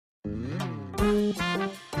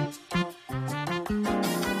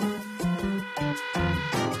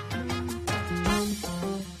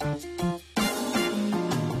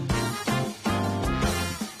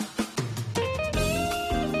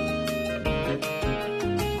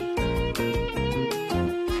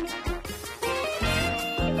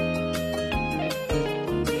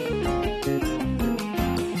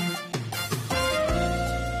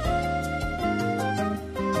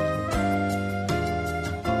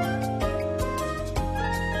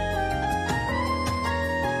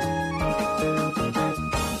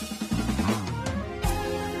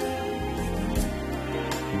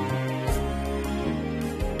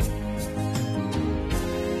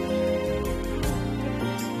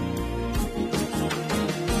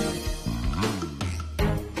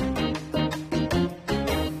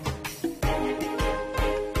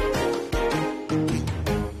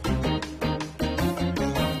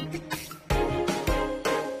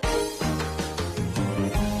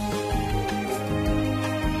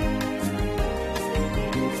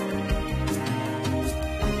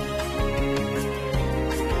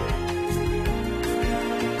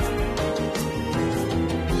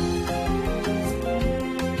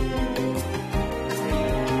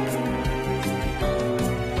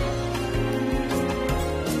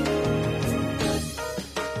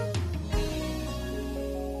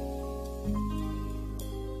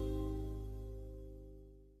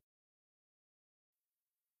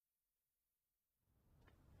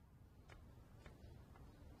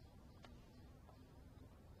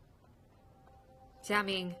Jia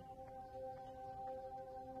Ming.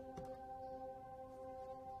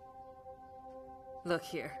 Look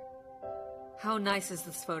here. How nice is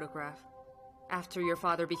this photograph? After your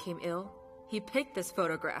father became ill, he picked this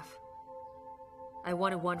photograph. I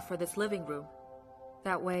wanted one for this living room.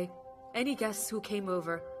 That way, any guests who came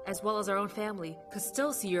over, as well as our own family, could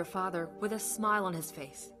still see your father with a smile on his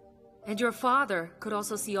face. And your father could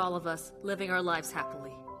also see all of us living our lives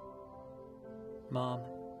happily. Mom,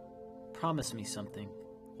 promise me something.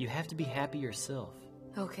 You have to be happy yourself.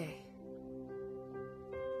 Okay.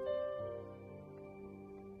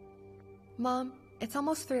 Mom, it's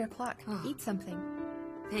almost 3 o'clock. Oh. Eat something.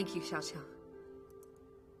 Thank you, Xiaoqiang.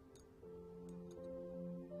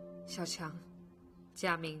 Xiaoqiang,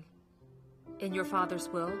 Jiaming, in your father's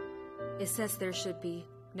will, it says there should be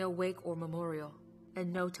no wake or memorial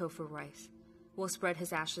and no tofu rice. We'll spread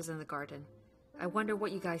his ashes in the garden. I wonder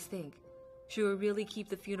what you guys think. Should we really keep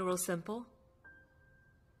the funeral simple?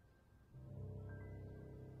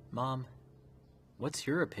 Mom, what's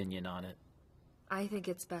your opinion on it? I think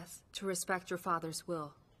it's best to respect your father's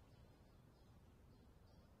will.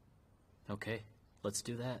 Okay, let's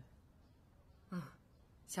do that.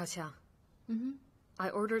 Xiaoqiang. I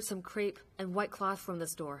ordered some crepe and white cloth from the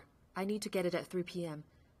store. I need to get it at 3 p.m.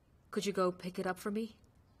 Could you go pick it up for me?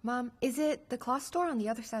 Mom, is it the cloth store on the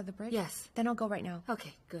other side of the bridge? Yes. Then I'll go right now.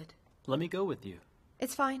 Okay, good. Let me go with you.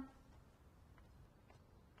 It's fine.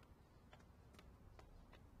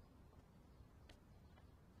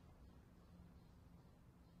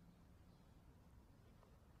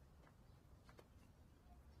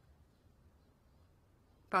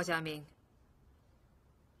 Bao Jiaming.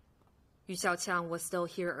 Yu Xiaoqiang was still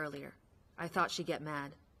here earlier. I thought she'd get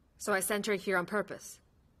mad, so I sent her here on purpose.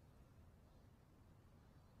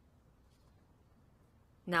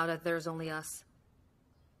 Now that there's only us,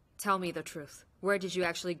 tell me the truth. Where did you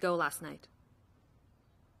actually go last night?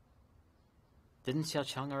 Didn't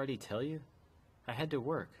Xiaoqiang already tell you? I had to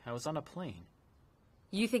work. I was on a plane.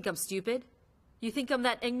 You think I'm stupid? You think I'm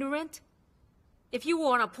that ignorant? If you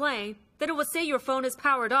were on a plane, then it would say your phone is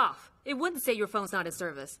powered off. It wouldn't say your phone's not in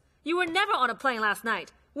service. You were never on a plane last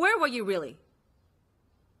night. Where were you really?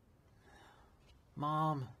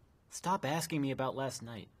 Mom, stop asking me about last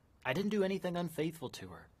night. I didn't do anything unfaithful to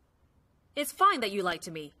her. It's fine that you lied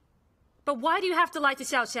to me. But why do you have to lie to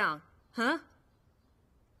Xiaoqiang? Huh?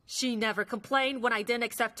 She never complained when I didn't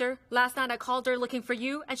accept her. Last night I called her looking for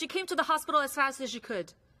you, and she came to the hospital as fast as she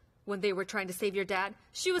could. When they were trying to save your dad,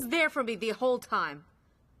 she was there for me the whole time.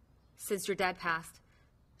 Since your dad passed,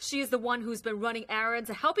 she is the one who's been running errands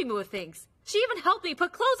and helping me with things. She even helped me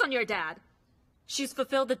put clothes on your dad. She's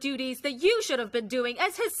fulfilled the duties that you should have been doing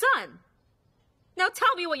as his son. Now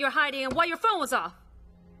tell me what you're hiding and why your phone was off.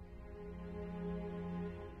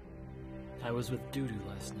 I was with Dudu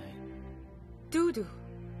last night. Dudu?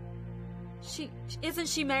 Isn't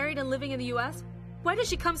she married and living in the U.S.? Why did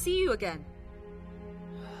she come see you again?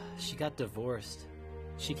 She got divorced.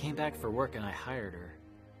 She came back for work and I hired her.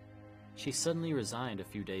 She suddenly resigned a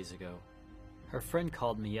few days ago. Her friend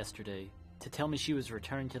called me yesterday to tell me she was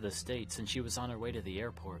returning to the States and she was on her way to the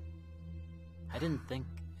airport. I didn't think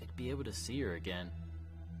I'd be able to see her again,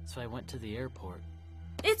 so I went to the airport.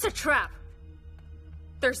 It's a trap!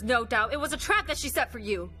 There's no doubt it was a trap that she set for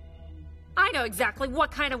you. I know exactly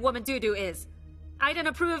what kind of woman Dudu is. I didn't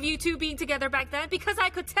approve of you two being together back then because I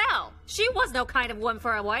could tell. She was no kind of woman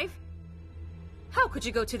for a wife. How could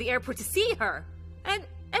you go to the airport to see her?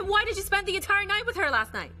 And why did you spend the entire night with her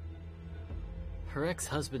last night? Her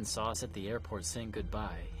ex-husband saw us at the airport saying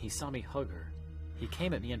goodbye. He saw me hug her. He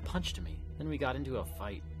came at me and punched me. Then we got into a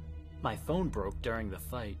fight. My phone broke during the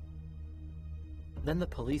fight. Then the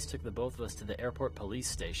police took the both of us to the airport police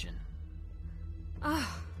station. I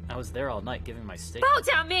was there all night giving my statement. Bao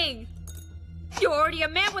Jiaming! You're already a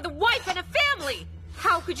man with a wife and a family!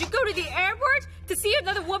 How could you go to the airport to see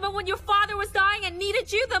another woman when your father was dying and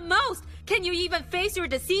needed you the most? Can you even face your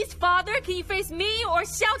deceased father? Can you face me or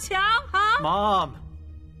Xiaoqiang, huh? Mom!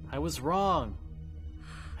 I was wrong.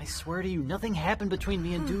 I swear to you, nothing happened between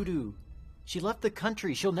me and Dudu. She left the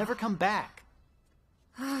country. She'll never come back.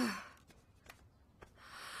 Oh,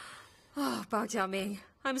 Bao Jiaming,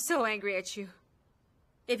 I'm so angry at you.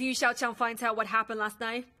 If Yu Xiaoqiang finds out what happened last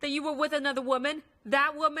night, that you were with another woman,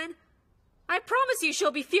 that woman, I promise you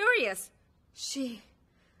she'll be furious.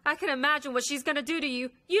 I can imagine what she's gonna do to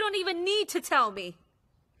you. You don't even need to tell me.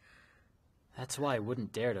 That's why I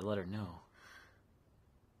wouldn't dare to let her know.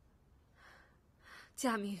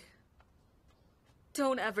 Jiaming,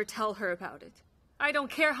 don't ever tell her about it. I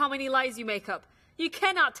don't care how many lies you make up. You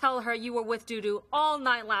cannot tell her you were with Dudu all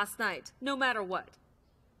night last night, no matter what.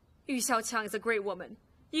 Yu Xiaoqiang is a great woman.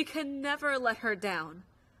 You can never let her down.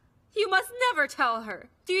 You must never tell her.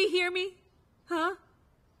 Do you hear me? Huh?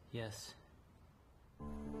 Yes.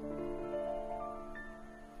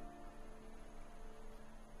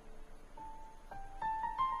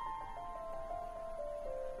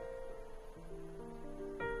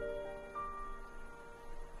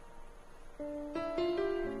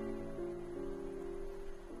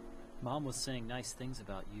 Mom was saying nice things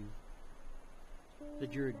about you.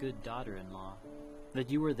 That you're a good daughter-in-law. That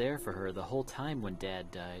you were there for her the whole time when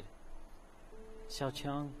Dad died.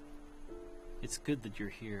 Xiaoqiang, it's good that you're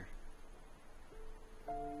here.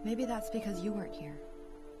 Maybe that's because you weren't here.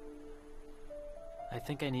 I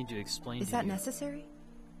think I need to explain to you. Is that necessary?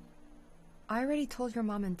 I already told your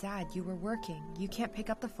mom and dad you were working. You can't pick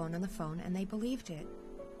up the phone on the phone, and they believed it.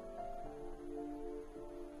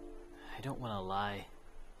 I don't want to lie.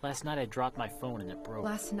 Last night I dropped my phone and it broke.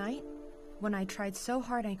 Last night? When I tried so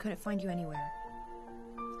hard I couldn't find you anywhere.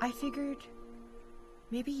 I figured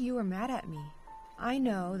maybe you were mad at me. I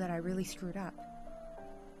know that I really screwed up.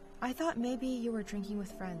 I thought maybe you were drinking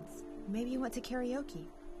with friends. Maybe you went to karaoke.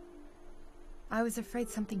 I was afraid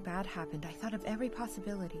something bad happened. I thought of every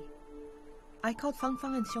possibility. I called Feng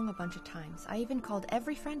Feng and Xiong a bunch of times. I even called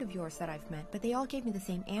every friend of yours that I've met, but they all gave me the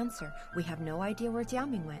same answer. We have no idea where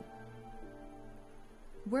Jiaming went.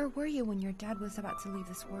 Where were you when your dad was about to leave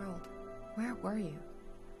this world? Where were you?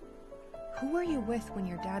 Who were you with when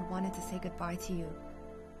your dad wanted to say goodbye to you?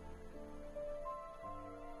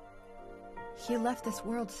 He left this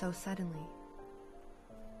world so suddenly.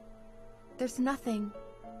 There's nothing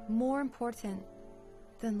more important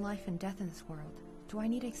than life and death in this world. Do I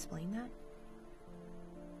need to explain that?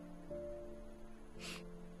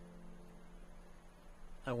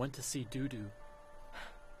 I went to see Dudu.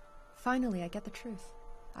 Finally, I get the truth.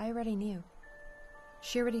 I already knew.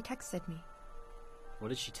 She already texted me. What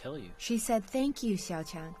did she tell you? She said, "Thank you,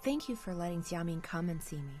 Xiaoqiang. Thank you for letting Jiaming come and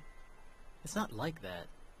see me." It's not like that.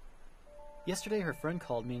 Yesterday her friend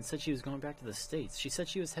called me and said she was going back to the States. She said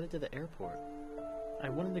she was headed to the airport. I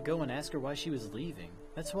wanted to go and ask her why she was leaving.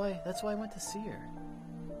 That's why I went to see her.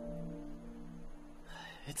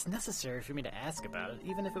 It's necessary for me to ask about it,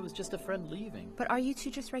 even if it was just a friend leaving. But are you two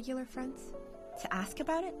just regular friends? To ask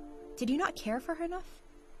about it? Did you not care for her enough?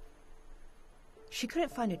 She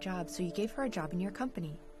couldn't find a job, so you gave her a job in your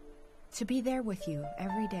company. To be there with you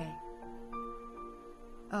every day.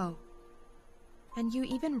 Oh. And you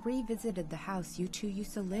even revisited the house you two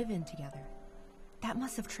used to live in together. That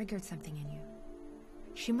must have triggered something in you.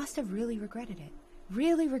 She must have really regretted it.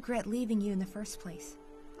 Really regret leaving you in the first place.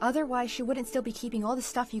 Otherwise, she wouldn't still be keeping all the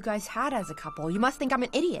stuff you guys had as a couple. You must think I'm an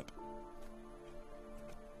idiot.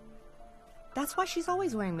 That's why she's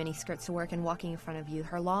always wearing miniskirts to work and walking in front of you.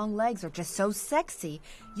 Her long legs are just so sexy.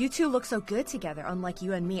 You two look so good together, unlike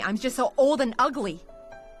you and me. I'm just so old and ugly.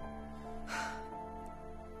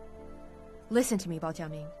 Listen to me, Bao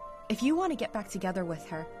Jiaming. If you want to get back together with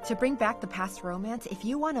her, to bring back the past romance, if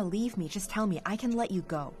you want to leave me, just tell me. I can let you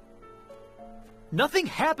go. Nothing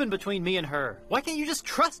happened between me and her. Why can't you just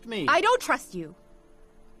trust me? I don't trust you.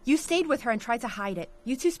 You stayed with her and tried to hide it.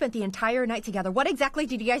 You two spent the entire night together. What exactly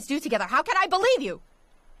did you guys do together? How can I believe you?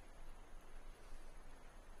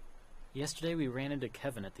 Yesterday we ran into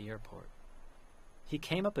Kevin at the airport. He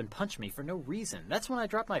came up and punched me for no reason. That's when I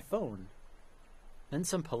dropped my phone. Then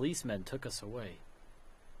some policemen took us away.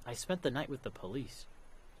 I spent the night with the police.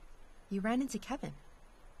 You ran into Kevin?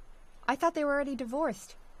 I thought they were already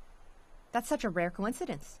divorced. That's such a rare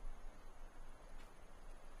coincidence.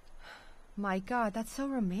 My God, that's so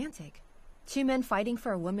romantic. Two men fighting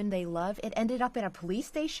for a woman they love. It ended up at a police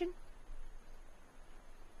station?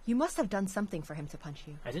 You must have done something for him to punch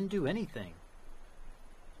you. I didn't do anything.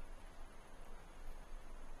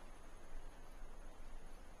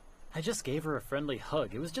 I just gave her a friendly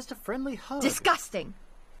hug. It was just a friendly hug. Disgusting!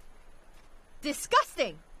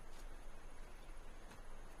 Disgusting!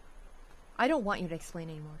 I don't want you to explain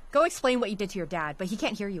anymore. Go explain what you did to your dad, but he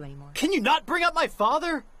can't hear you anymore. Can you not bring up my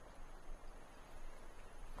father?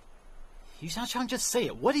 Yu Xiaoqiang, just say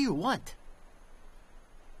it. What do you want?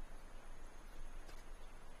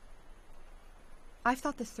 I've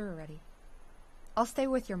thought this through already. I'll stay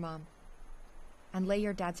with your mom and lay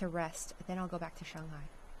your dad to rest, then I'll go back to Shanghai.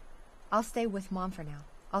 I'll stay with Mom for now.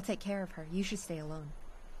 I'll take care of her. You should stay alone.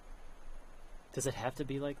 Does it have to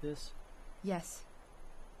be like this? Yes.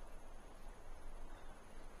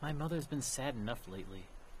 My mother's been sad enough lately.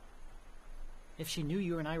 If she knew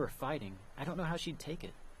you and I were fighting, I don't know how she'd take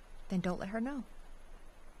it. Then don't let her know.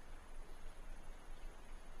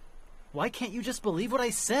 Why can't you just believe what I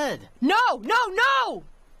said? No! No! No!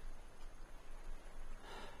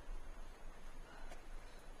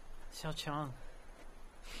 Xiaoqiang,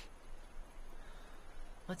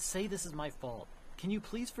 Let's say this is my fault. Can you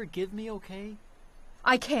please forgive me, okay?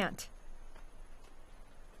 I can't.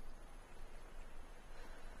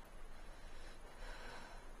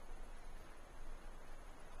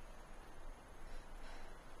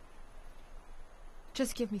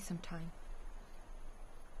 Just give me some time.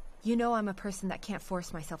 You know I'm a person that can't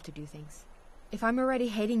force myself to do things. If I'm already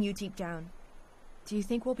hating you deep down, do you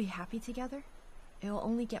think we'll be happy together? It'll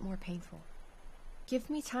only get more painful. Give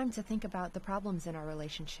me time to think about the problems in our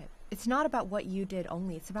relationship. It's not about what you did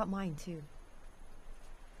only, it's about mine too.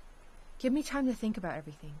 Give me time to think about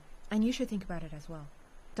everything, and you should think about it as well.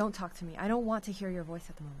 Don't talk to me. I don't want to hear your voice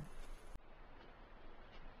at the moment.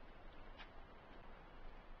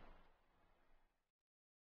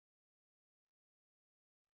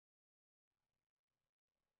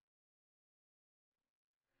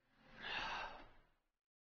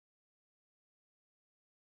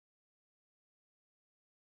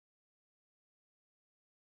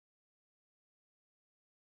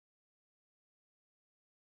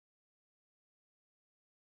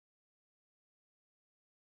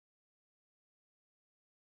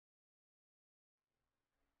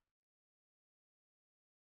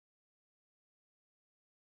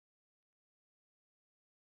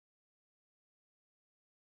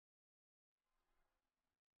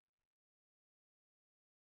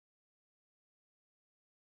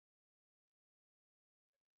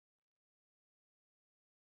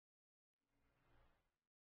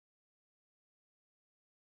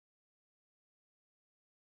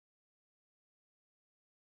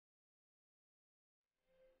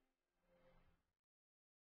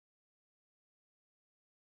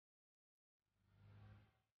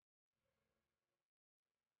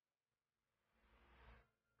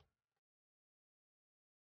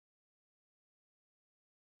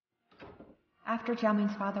 After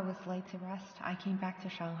Jiaming's father was laid to rest, I came back to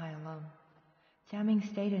Shanghai alone. Jiaming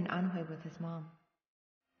stayed in Anhui with his mom.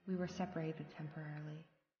 We were separated temporarily.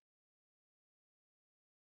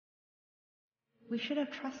 We should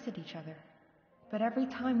have trusted each other, but every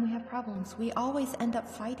time we have problems, we always end up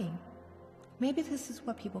fighting. Maybe this is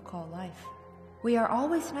what people call life. We are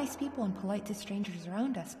always nice people and polite to strangers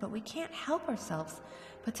around us, but we can't help ourselves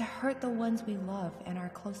but to hurt the ones we love and our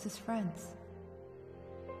closest friends.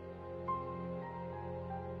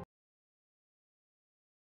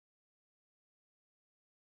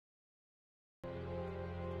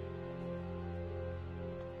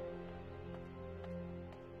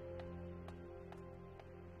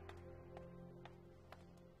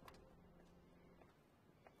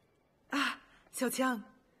 Xiaoqiang.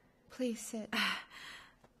 Please sit.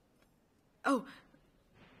 Oh,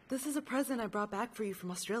 this is a present I brought back for you from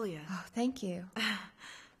Australia. Oh, thank you.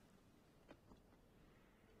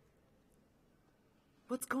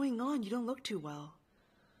 What's going on? You don't look too well.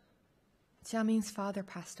 Jiaming's father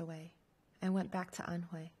passed away and went back to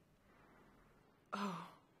Anhui. Oh,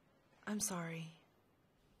 I'm sorry.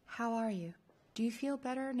 How are you? Do you feel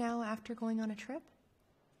better now after going on a trip?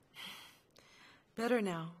 Better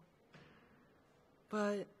now.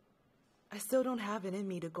 But I still don't have it in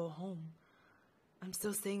me to go home. I'm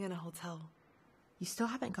still staying in a hotel. You still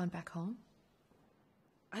haven't gone back home?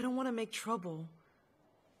 I don't want to make trouble.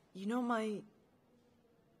 You know, my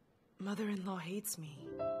mother-in-law hates me.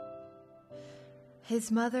 His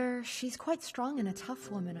mother, she's quite strong and a tough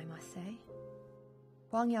woman, I must say.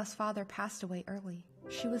 Wang Yao's father passed away early.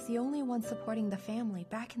 She was the only one supporting the family.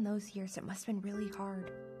 Back in those years, it must have been really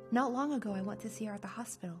hard. Not long ago, I went to see her at the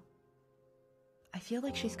hospital. I feel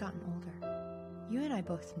like she's gotten older. You and I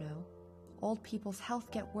both know, old people's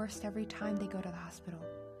health get worse every time they go to the hospital.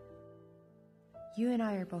 You and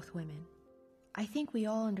I are both women. I think we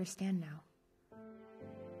all understand now.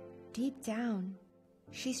 Deep down,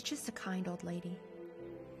 she's just a kind old lady.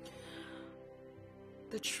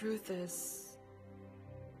 The truth is,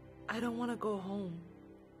 I don't want to go home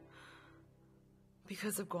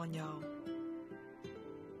because of Guan Yao.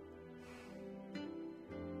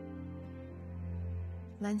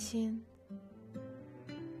 Lanxin,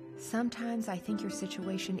 sometimes I think your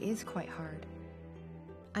situation is quite hard.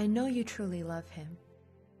 I know you truly love him.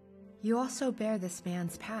 You also bear this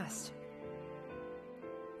man's past,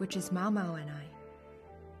 which is Mao Mao and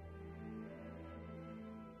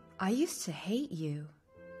I used to hate you,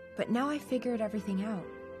 but now I figured everything out.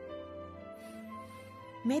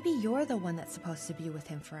 Maybe you're the one that's supposed to be with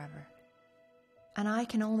him forever. And I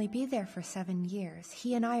can only be there for 7 years.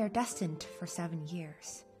 He and I are destined for 7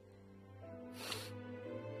 years.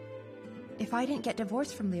 If I didn't get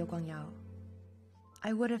divorced from Liu Guangyao,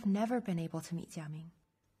 I would have never been able to meet Jiaming.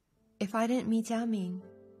 If I didn't meet Jiaming,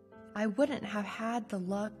 I wouldn't have had the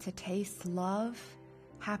luck to taste love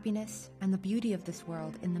happiness, and the beauty of this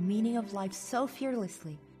world in the meaning of life so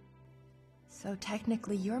fearlessly. So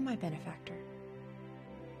technically, you're my benefactor.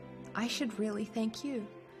 I should really thank you.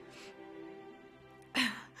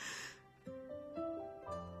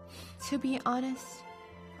 To be honest,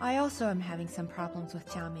 I also am having some problems with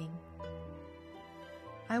Jiaming.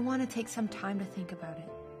 I want to take some time to think about it.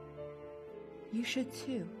 You should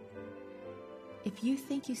too. If you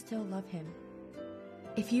think you still love him,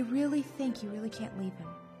 if you really think you really can't leave him,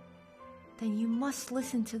 then you must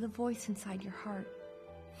listen to the voice inside your heart.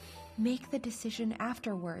 Make the decision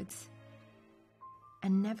afterwards,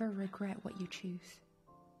 and never regret what you choose.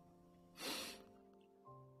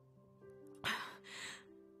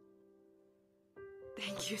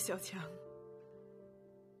 Thank you, Xiaoqiang.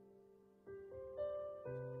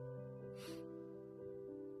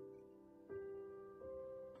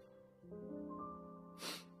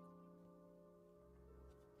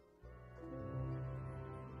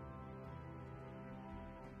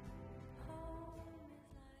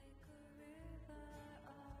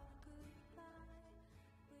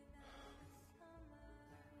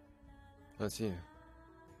 That's you.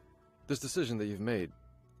 This decision that you've made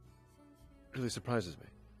really surprises me.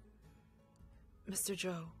 Mr.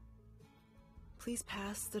 Zhou, please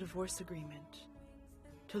pass the divorce agreement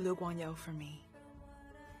to Liu Guangyao for me.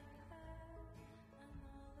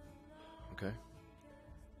 Okay.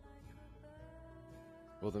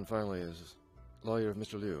 Well then, finally, as lawyer of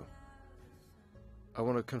Mr. Liu, I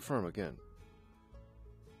want to confirm again.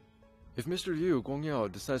 If Mr. Liu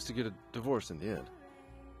Guangyao decides to get a divorce in the end,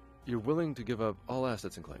 you're willing to give up all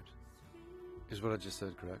assets and claims. Is what I just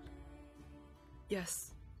said correct?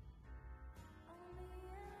 Yes.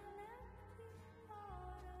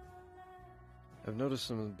 I've noticed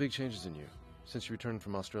some big changes in you since you returned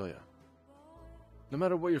from Australia. No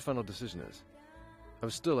matter what your final decision is, I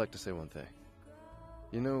would still like to say one thing.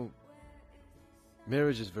 You know,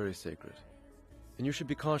 marriage is very sacred, and you should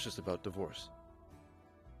be cautious about divorce.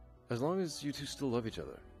 As long as you two still love each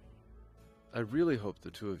other, I really hope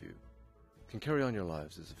the two of you can carry on your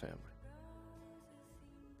lives as a family.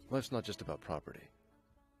 Life's not just about property.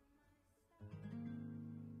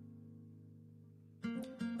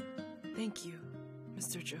 Thank you,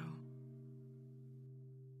 Mr. Zhou.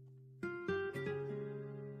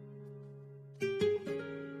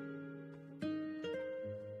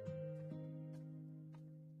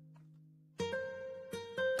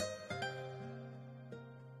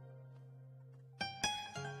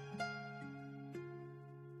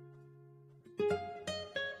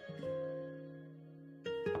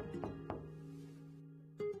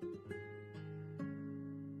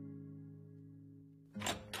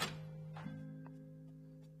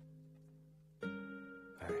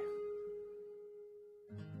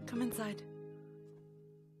 Come inside.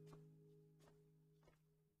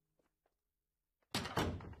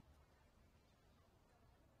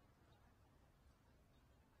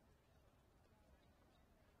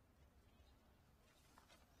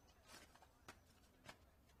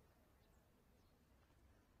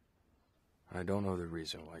 I don't know the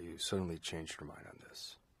reason why you suddenly changed your mind on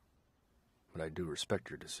this, but I do respect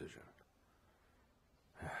your decision.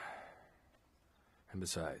 And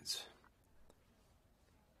besides,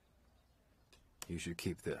 you should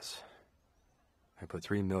keep this. I put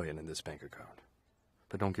 $3 million in this bank account.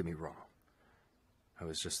 But don't get me wrong. I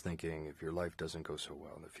was just thinking, if your life doesn't go so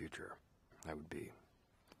well in the future, I would be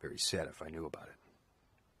very sad if I knew about it.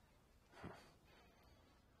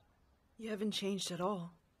 You haven't changed at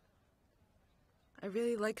all. I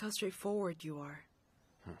really like how straightforward you are.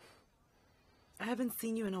 I haven't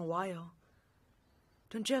seen you in a while.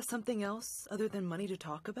 Don't you have something else other than money to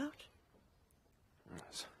talk about?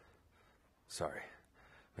 Yes. Sorry.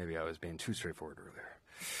 Maybe I was being too straightforward earlier.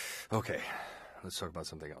 Okay, let's talk about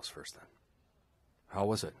something else first then. How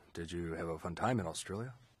was it? Did you have a fun time in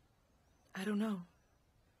Australia? I don't know.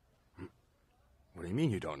 What do you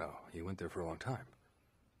mean you don't know? You went there for a long time.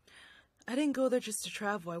 I didn't go there just to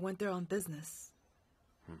travel. I went there on business.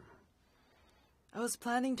 I was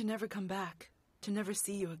planning to never come back, to never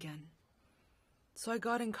see you again. So I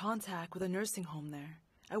got in contact with a nursing home there.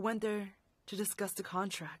 I went there to discuss the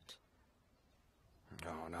contract.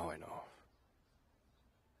 Oh, now I know.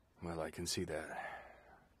 Well, I can see that.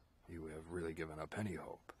 You have really given up any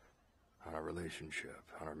hope on our relationship,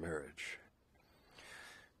 on our marriage.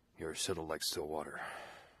 You're settled like still water.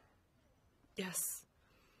 Yes.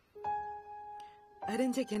 I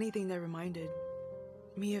didn't take anything that reminded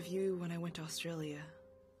me of you when I went to Australia.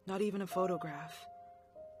 Not even a photograph.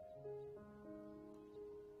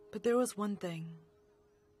 But there was one thing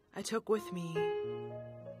I took with me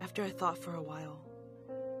after I thought for a while.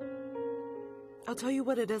 I'll tell you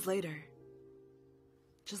what it is later.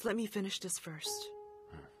 Just let me finish this first.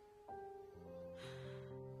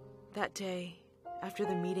 That day, after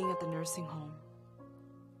the meeting at the nursing home,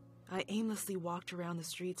 I aimlessly walked around the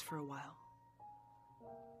streets for a while.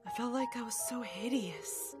 I felt like I was so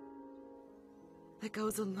hideous. Like I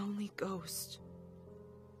was a lonely ghost.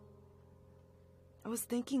 I was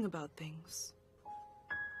thinking about things.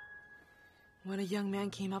 When a young man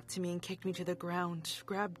came up to me and kicked me to the ground,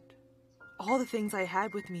 grabbed all the things I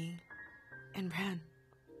had with me, and ran.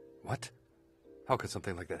 What? How could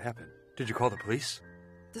something like that happen? Did you call the police?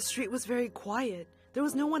 The street was very quiet. There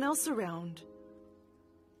was no one else around.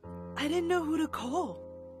 I didn't know who to call.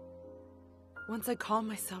 Once I calmed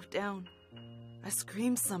myself down, I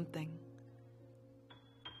screamed something.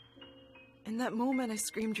 In that moment, I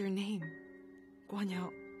screamed your name, Guanyao.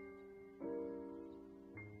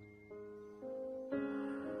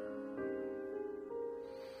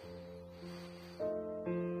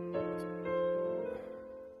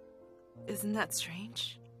 Isn't that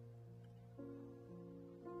strange?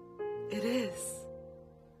 It is.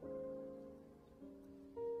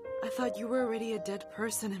 I thought you were already a dead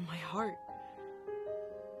person in my heart.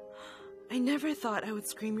 I never thought I would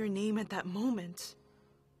scream your name at that moment.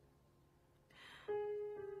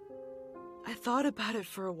 I thought about it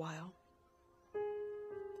for a while.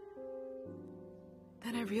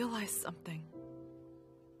 Then I realized something.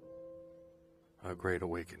 A great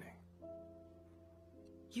awakening.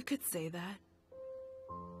 You could say that.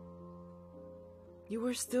 You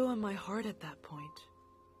were still in my heart at that point.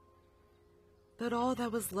 But all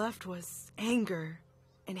that was left was anger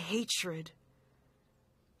and hatred.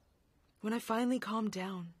 When I finally calmed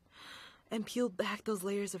down and peeled back those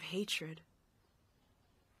layers of hatred,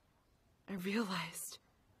 I realized,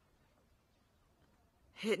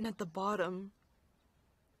 hidden at the bottom,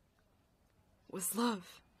 was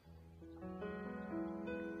love.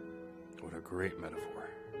 What a great metaphor.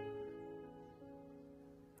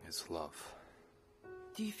 It's love.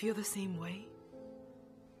 Do you feel the same way?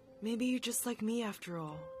 Maybe you're just like me after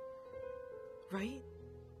all, right?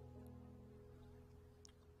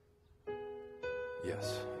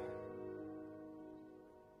 Yes.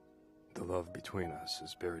 The love between us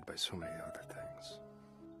is buried by so many other things.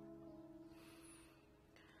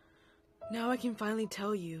 Now I can finally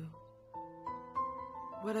tell you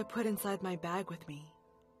what I put inside my bag with me.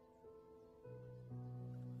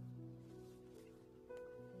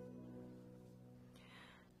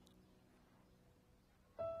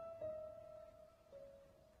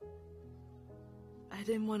 I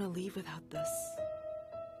didn't want to leave without this.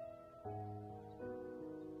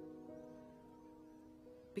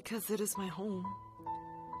 Because it is my home.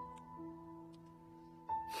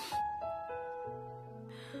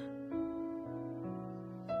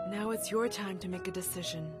 Now it's your time to make a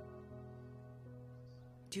decision.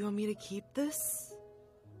 Do you want me to keep this?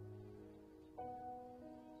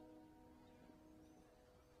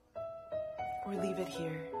 Or leave it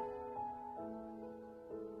here?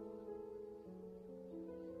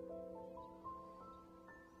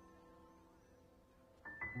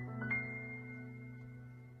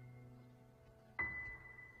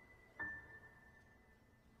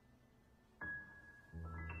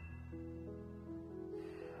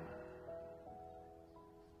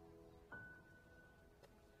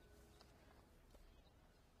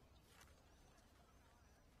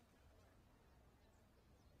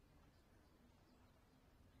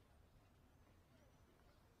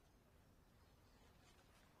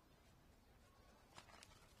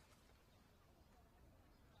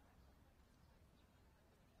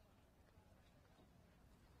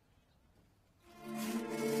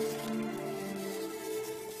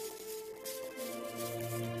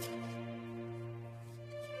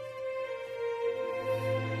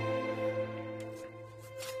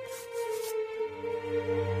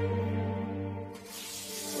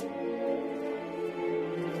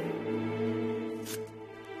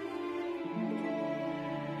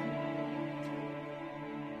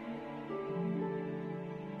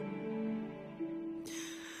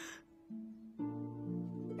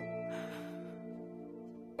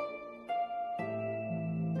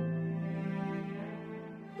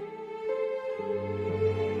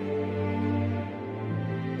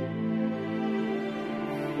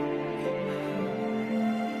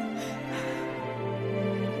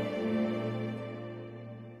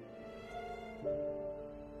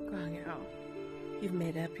 You've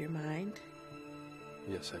made up your mind?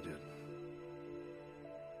 Yes, I did.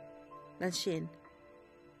 Nanshin,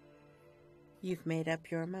 you've made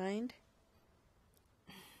up your mind?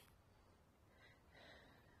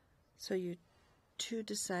 So you two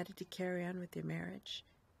decided to carry on with your marriage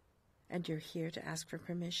and you're here to ask for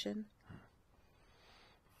permission?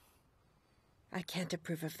 I can't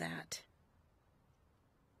approve of that.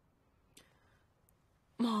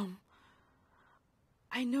 Mom,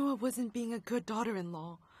 I know I wasn't being a good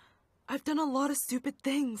daughter-in-law. I've done a lot of stupid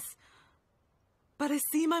things. But I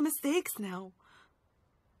see my mistakes now.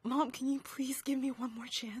 Mom, can you please give me one more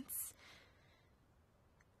chance?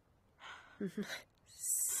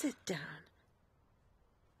 Sit down.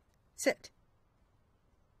 Sit.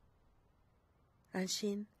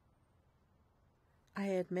 Anshin, I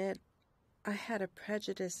admit I had a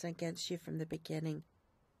prejudice against you from the beginning.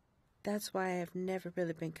 That's why I've never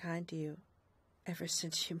really been kind to you ever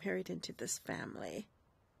since you married into this family.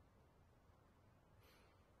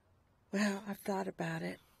 Well, I've thought about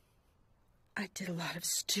it. I did a lot of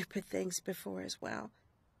stupid things before as well.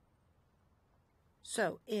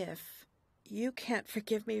 So if you can't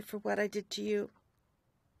forgive me for what I did to you,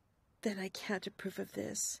 then I can't approve of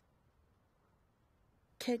this.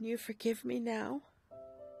 Can you forgive me now?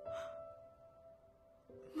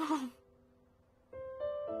 Mom.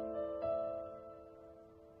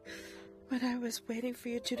 When I was waiting for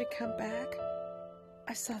you two to come back,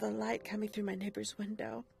 I saw the light coming through my neighbor's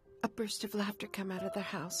window. A burst of laughter come out of their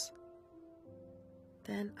house.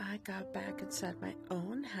 Then I got back inside my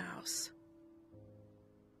own house.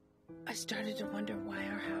 I started to wonder why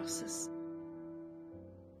our house is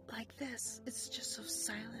like this. It's just so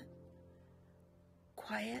silent,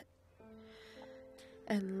 quiet,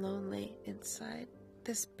 and lonely inside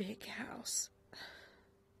this big house.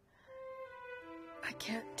 I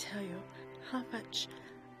can't tell you how much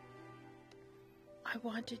I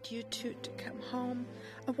wanted you two to come home.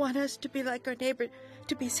 I want us to be like our neighbor,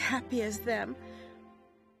 to be as happy as them.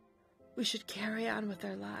 We should carry on with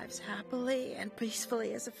our lives happily and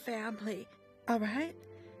peacefully as a family. All right?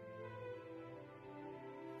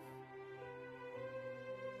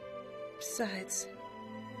 Besides,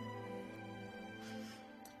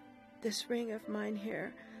 this ring of mine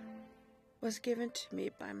here was given to me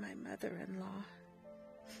by my mother-in-law.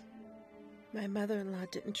 My mother-in-law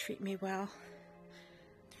didn't treat me well.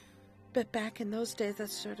 But back in those days,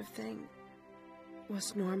 that sort of thing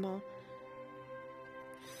was normal.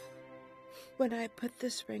 When I put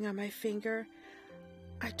this ring on my finger,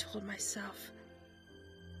 I told myself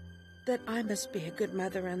that I must be a good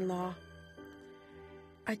mother-in-law.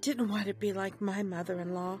 I didn't want to be like my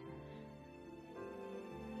mother-in-law.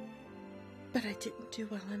 But I didn't do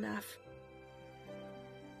well enough.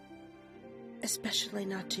 Especially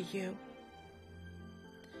not to you.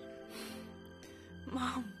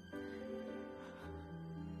 Mom.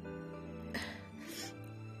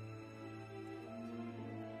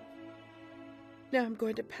 Now I'm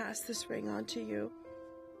going to pass this ring on to you.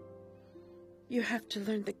 You have to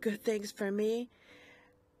learn the good things from me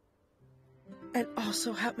and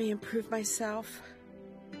also help me improve myself.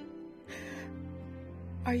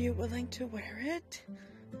 Are you willing to wear it?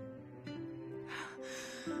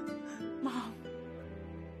 Mom.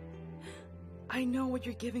 I know what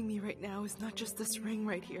you're giving me right now is not just this ring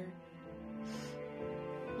right here.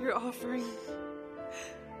 You're offering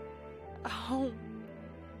a home.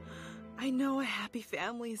 I know a happy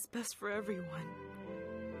family is best for everyone.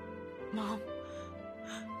 Mom,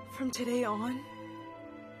 from today on,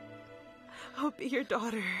 I'll be your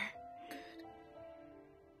daughter. Good.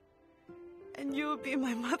 And you'll be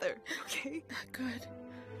my mother, okay? Good.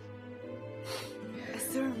 I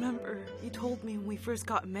still remember you told me when we first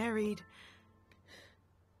got married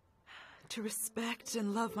to respect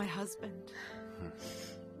and love my husband.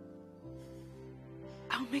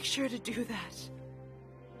 I'll make sure to do that.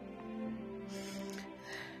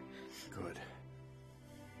 Good.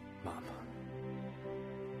 Mom.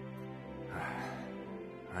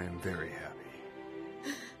 I am very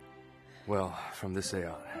happy. Well, from this day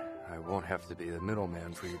on, I won't have to be the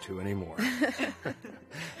middleman for you two anymore.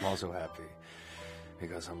 I'm also happy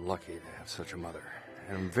because I'm lucky to have such a mother.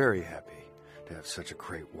 And I'm very happy to have such a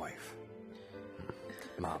great wife.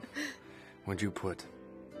 Mom, would you put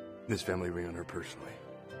this family ring on her personally?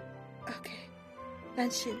 Okay.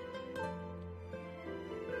 Nanshin.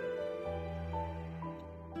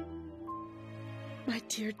 My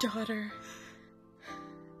dear daughter.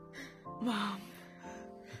 Mom.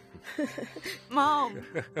 Mom.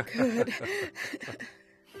 Good.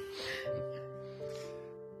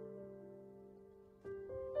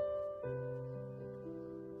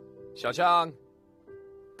 Xiaoqiang,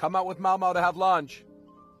 come out with Mao Mao to have lunch.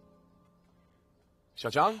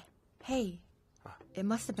 Xiaoqiang? Hey, it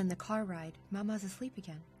must have been the car ride. Mama's asleep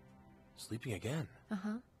again. Sleeping again?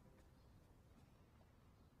 Uh-huh.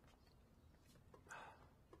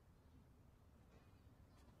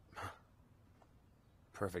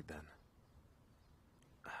 Perfect then.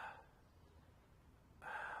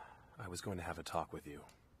 was going to have a talk with you.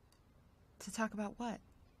 To talk about what?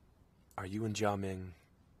 Are you and Jia Ming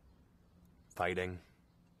fighting?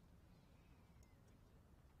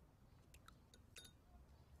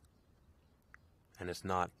 And it's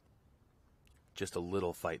not just a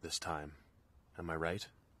little fight this time. Am I right?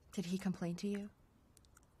 Did he complain to you?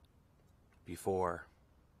 Before,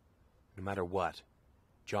 no matter what,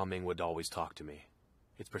 Jia Ming would always talk to me.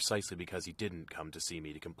 It's precisely because he didn't come to see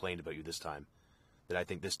me to complain about you this time that I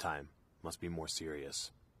think this time must be more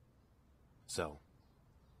serious. So,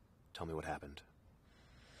 tell me what happened.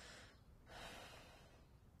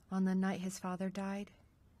 On the night his father died,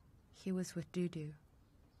 he was with Dudu.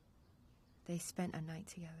 They spent a night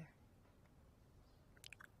together.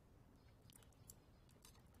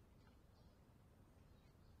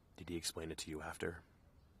 Did he explain it to you after?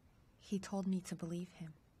 He told me to believe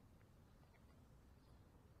him.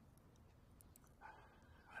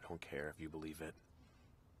 I don't care if you believe it.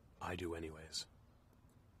 I do anyways.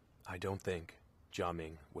 I don't think Jia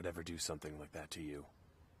Ming would ever do something like that to you.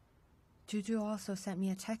 Dudu also sent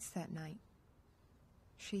me a text that night.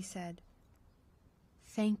 She said,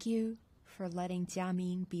 "Thank you for letting Jia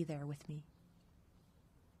Ming be there with me."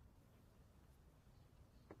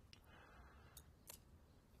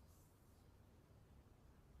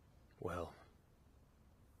 Well,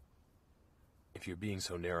 if you're being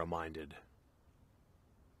so narrow-minded,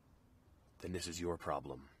 then this is your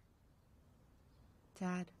problem.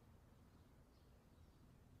 Dad,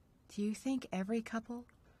 do you think every couple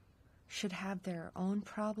should have their own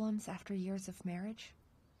problems after years of marriage?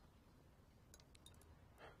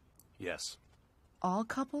 Yes. All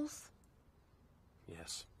couples?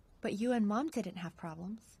 Yes. But you and Mom didn't have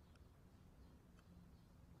problems.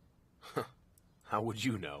 How would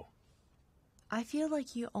you know? I feel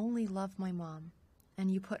like you only love my mom, and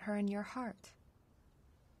you put her in your heart.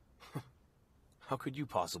 How could you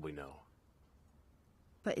possibly know?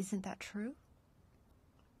 But isn't that true?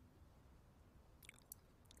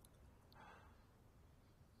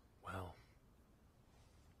 Well,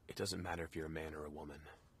 it doesn't matter if you're a man or a woman.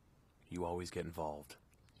 You always get involved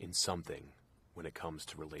in something when it comes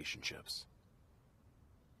to relationships.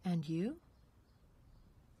 And you?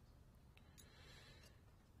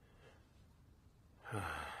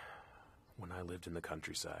 When I lived in the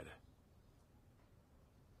countryside,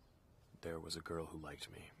 there was a girl who liked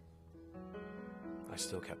me. I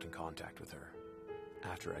still kept in contact with her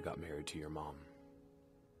after I got married to your mom.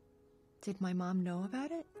 Did my mom know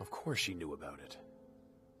about it? Of course she knew about it.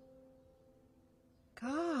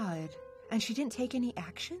 God. And she didn't take any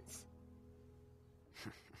actions?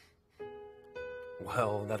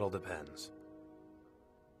 Well, that all depends.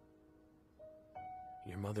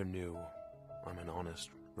 Your mother knew I'm an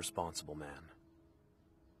honest, responsible man.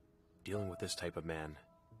 Dealing with this type of man,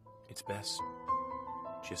 it's best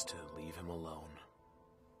just to leave him alone.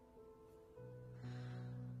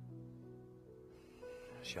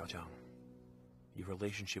 Xiaojiang, your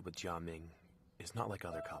relationship with Jia Ming is not like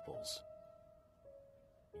other couples.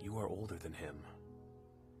 You are older than him.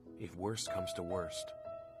 If worst comes to worst,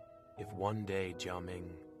 if one day Jia Ming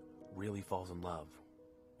really falls in love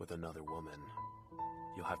with another woman,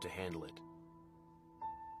 you'll have to handle it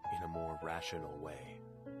in a more rational way.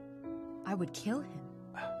 I would kill him.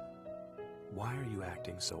 Why are you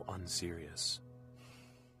acting so unserious?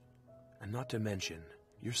 And not to mention,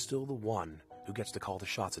 you're still the one who gets to call the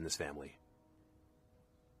shots in this family.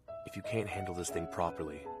 If you can't handle this thing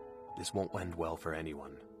properly, this won't end well for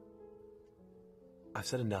anyone. I've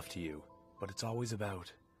said enough to you, but it's always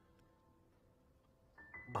about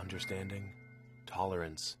understanding,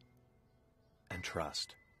 tolerance, and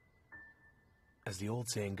trust. As the old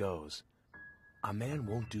saying goes, a man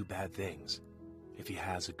won't do bad things if he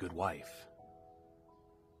has a good wife.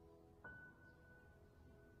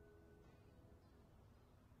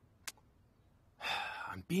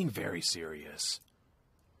 I'm being very serious.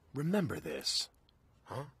 Remember this,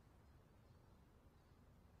 huh?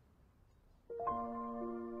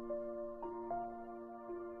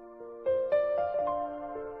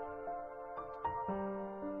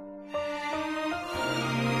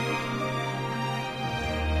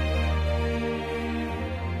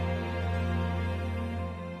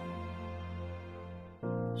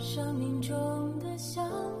生命中的相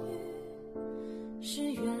遇是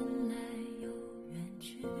缘来又缘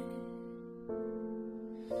去，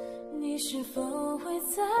你是否会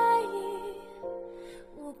在意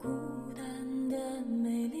我孤单的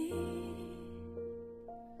美丽？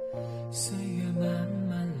岁月慢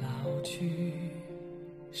慢老去，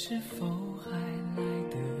是否还来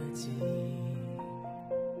得及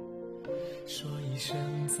说一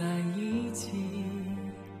声在一起？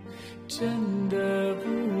真的不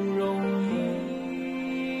容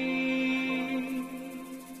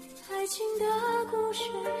情的故事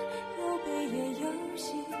有悲也有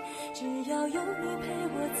喜，只要有你陪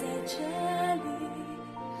我在这里。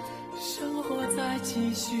生活在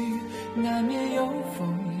继续，难免有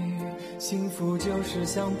风雨，幸福就是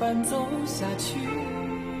相伴走下去。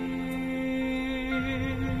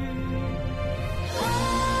爱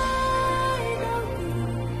到底，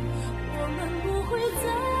我们不会再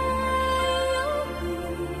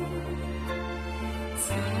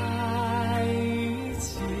在一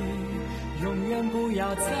起，永远不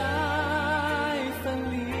要再分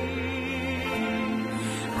离。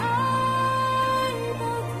爱到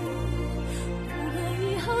底，无论以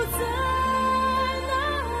后在哪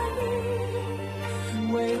里，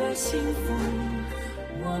为了幸福，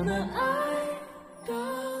我们爱到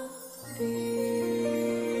底。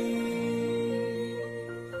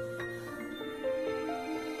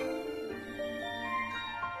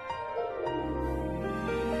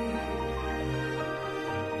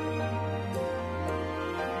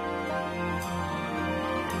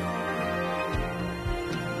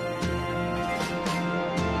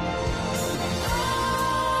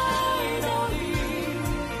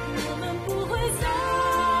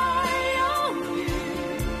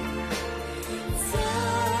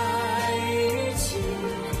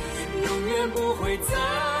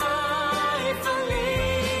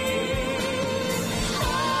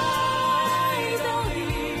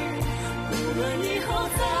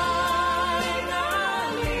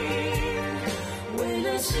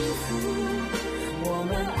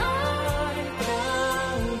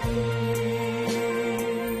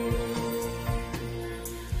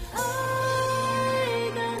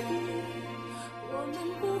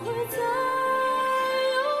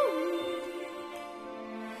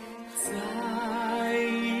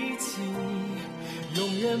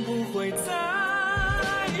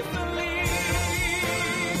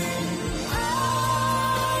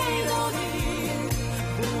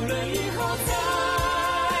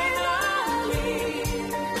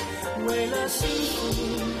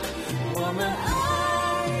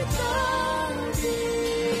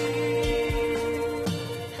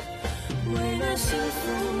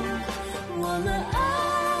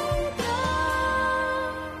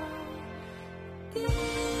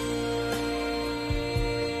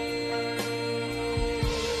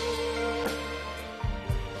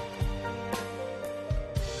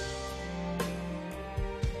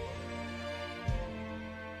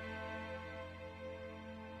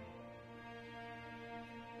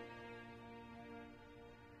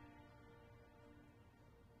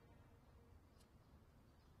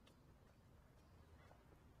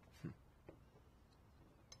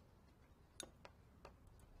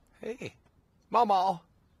Hey, Mama,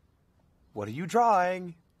 what are you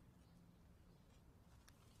drawing?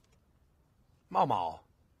 Mama,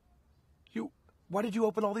 why did you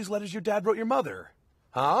open all these letters your dad wrote your mother?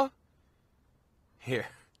 Huh? Here.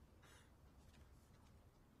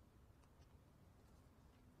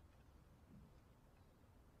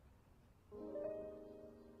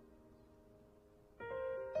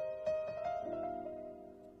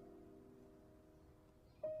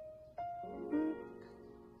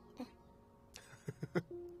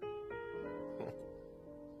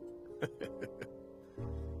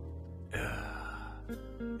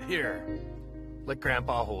 Here, let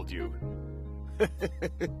Grandpa hold you.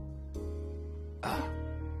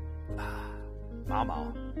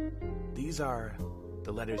 Mama, these are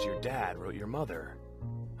the letters your dad wrote your mother.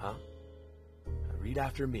 Huh? Now read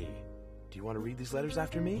after me. Do you want to read these letters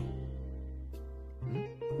after me?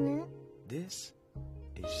 Hmm? This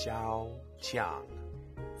is Xiao Qiang.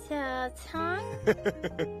 Xiao Qiang?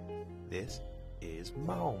 This is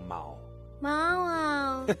Mao Mao. Mao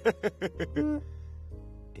Mao.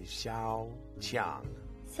 Is Xiao Qiang.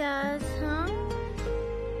 Xiao Qiang?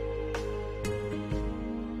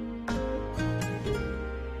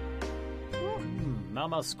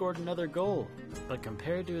 Mama scored another goal, but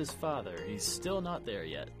compared to his father, he's still not there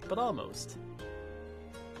yet, but almost.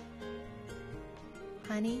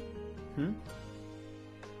 Honey? Hmm?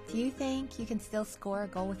 Do you think you can still score a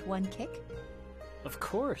goal with one kick? Of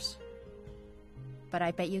course. But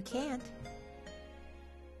I bet you can't.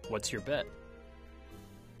 What's your bet?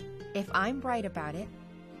 If I'm right about it,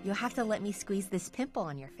 you'll have to let me squeeze this pimple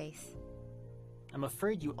on your face. I'm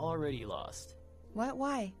afraid you already lost. What?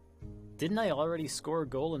 Why? Didn't I already score a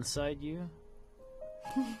goal inside you?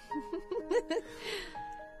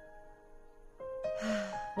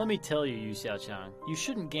 Let me tell you, Yu Xiaochang, you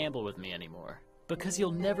shouldn't gamble with me anymore, because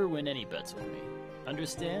you'll never win any bets with me.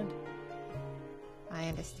 Understand? I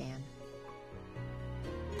understand.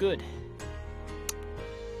 Good.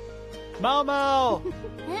 Mau Mau!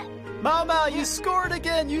 Mau Mau, you scored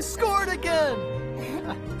again! You scored again!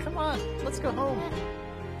 Come on, let's go home.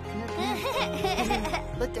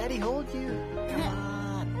 Let Daddy hold you. Come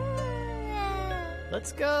on.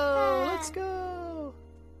 Let's go. Let's go.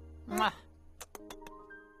 Mwah.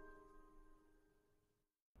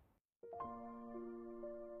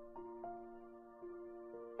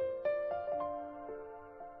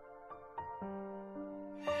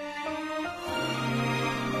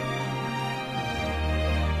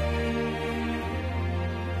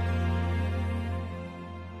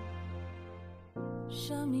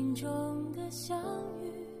 生命中的相遇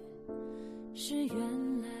是缘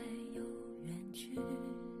来又缘去，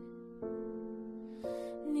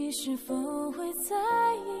你是否会在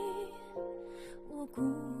意我孤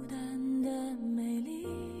单的美丽？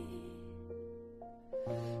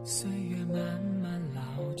岁月慢慢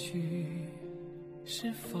老去，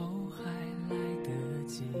是否还来得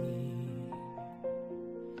及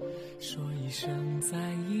说一声在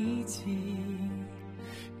一起？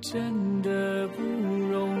真的不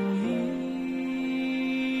容易。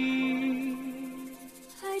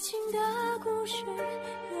爱情的故事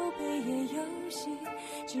有悲也有喜，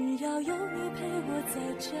只要有你陪我在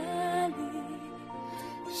这里。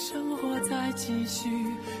生活在继续，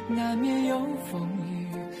难免有风雨，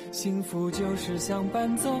幸福就是相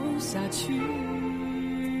伴走下去。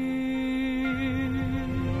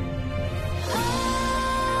爱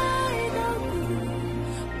到底，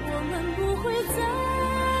我们不会再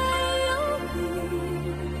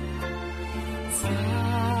在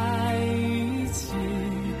一起，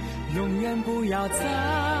永远不要再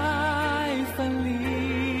分离。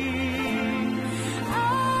爱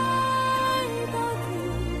到底，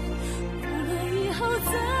无论以后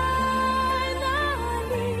在哪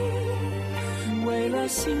里，为了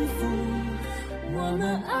幸福，我们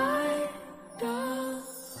爱到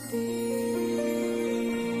底。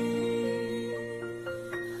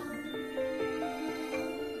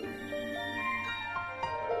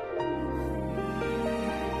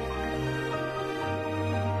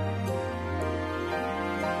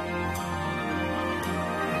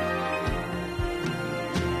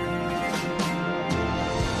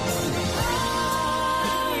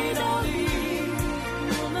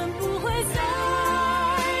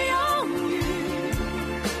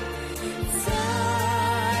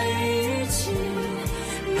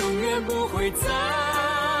不会再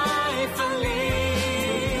分离，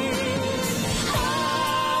爱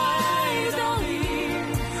到底，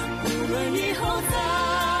无论以后在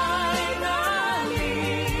哪里，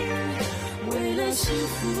为了幸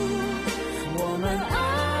福，我们爱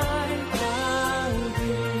到底。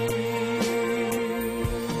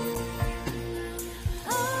爱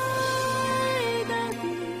到底，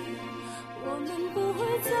我们不会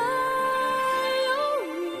再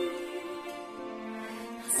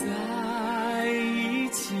在一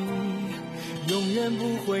起，永远不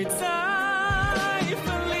会再分